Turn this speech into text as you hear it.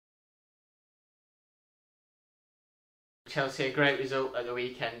Chelsea, a great result at the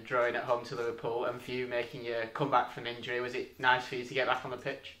weekend, drawing at home to Liverpool, and for you making your comeback from injury. Was it nice for you to get back on the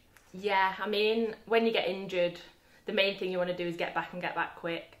pitch? Yeah, I mean, when you get injured, the main thing you want to do is get back and get back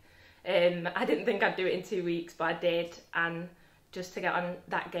quick. I didn't think I'd do it in 2 weeks, but I did, and just to get on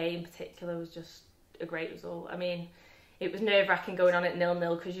that game in particular was just a great result. I mean, it was nerve-wracking going on at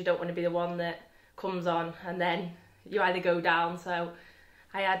 0-0 because you don't want to be the one that comes on and then you either go down. So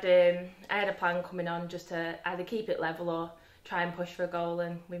I had a plan coming on just to either keep it level or try and push for a goal,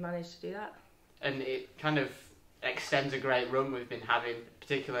 and we managed to do that. And it kind of extends a great run we've been having,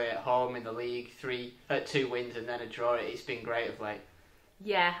 particularly at home in the league. 2 wins and then a draw. It's been great of late.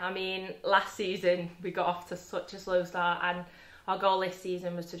 Yeah, I mean, last season we got off to such a slow start, and our goal this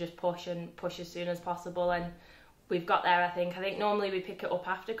season was to just push as soon as possible, and we've got there. I think normally we pick it up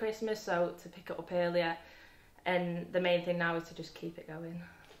after Christmas, so to pick it up earlier, and the main thing now is to just keep it going.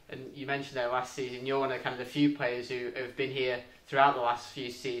 And you mentioned there last season, you're one of the few players who have been here throughout the last few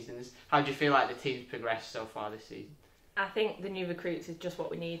seasons. How do you feel like the team's progressed so far this season? I think the new recruits is just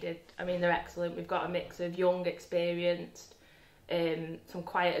what we needed. I mean, they're excellent. We've got a mix of young, experienced, some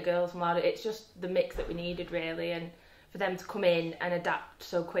quieter girls, some louder. It's just the mix that we needed, really, and for them to come in and adapt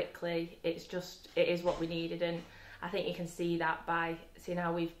so quickly, it is what we needed. And I think you can see that by seeing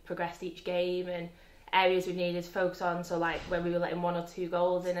how we've progressed each game and areas we needed to focus on. So like when we were letting 1 or 2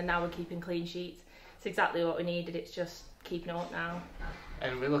 goals in and now we're keeping clean sheets, it's exactly what we needed. It's just keeping it up now.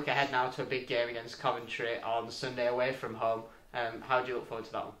 And we look ahead now to a big game against Coventry on Sunday away from home. How do you look forward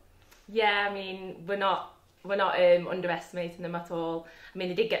to that one? Yeah, I mean, we're not underestimating them at all. I mean,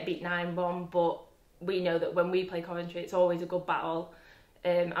 they did get beat 9-1, but we know that when we play Coventry, it's always a good battle,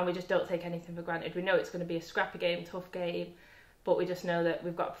 and we just don't take anything for granted. We know it's going to be a scrappy game, tough game, but we just know that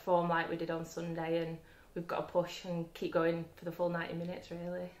we've got to perform like we did on Sunday, and we've got to push and keep going for the full 90 minutes,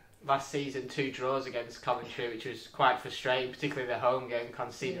 really. Last season, 2 draws against Coventry, which was quite frustrating, particularly the home game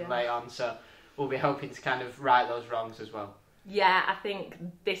conceded late on, so we'll be hoping to kind of right those wrongs as well. Yeah, I think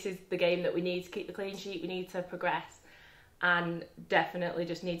this is the game that we need to keep the clean sheet. We need to progress, and definitely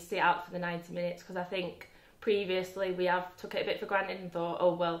just need to see it out for the 90 minutes, because I think previously we have took it a bit for granted and thought,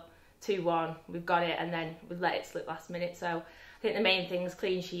 oh well, 2-1, we've got it, and then we've let it slip last minute. So I think the main thing is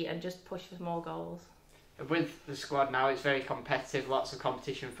clean sheet and just push for more goals. With the squad now, it's very competitive, lots of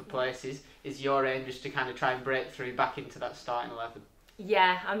competition for places. Is your aim just to kind of try and break through back into that starting 11?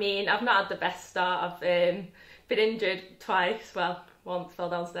 Yeah, I mean, I've not had the best start. I've been injured twice, well, once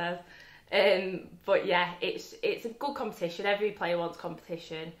fell downstairs. But yeah, it's a good competition. Every player wants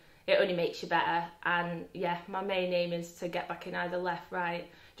competition. It only makes you better. And yeah, my main aim is to get back in either left, right,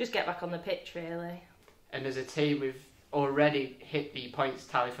 just get back on the pitch, really. And as a team, we've already hit the points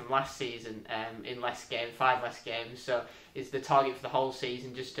tally from last season in 5 less games. So is the target for the whole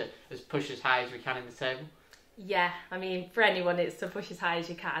season just to push as high as we can in the table? Yeah, I mean, for anyone, it's to push as high as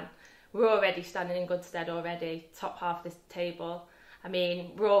you can. We're already standing in good stead already, top half of this table. I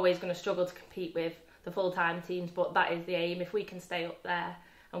mean, we're always going to struggle to compete with the full-time teams, but that is the aim. If we can stay up there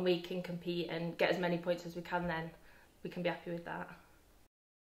and we can compete and get as many points as we can, then we can be happy with that.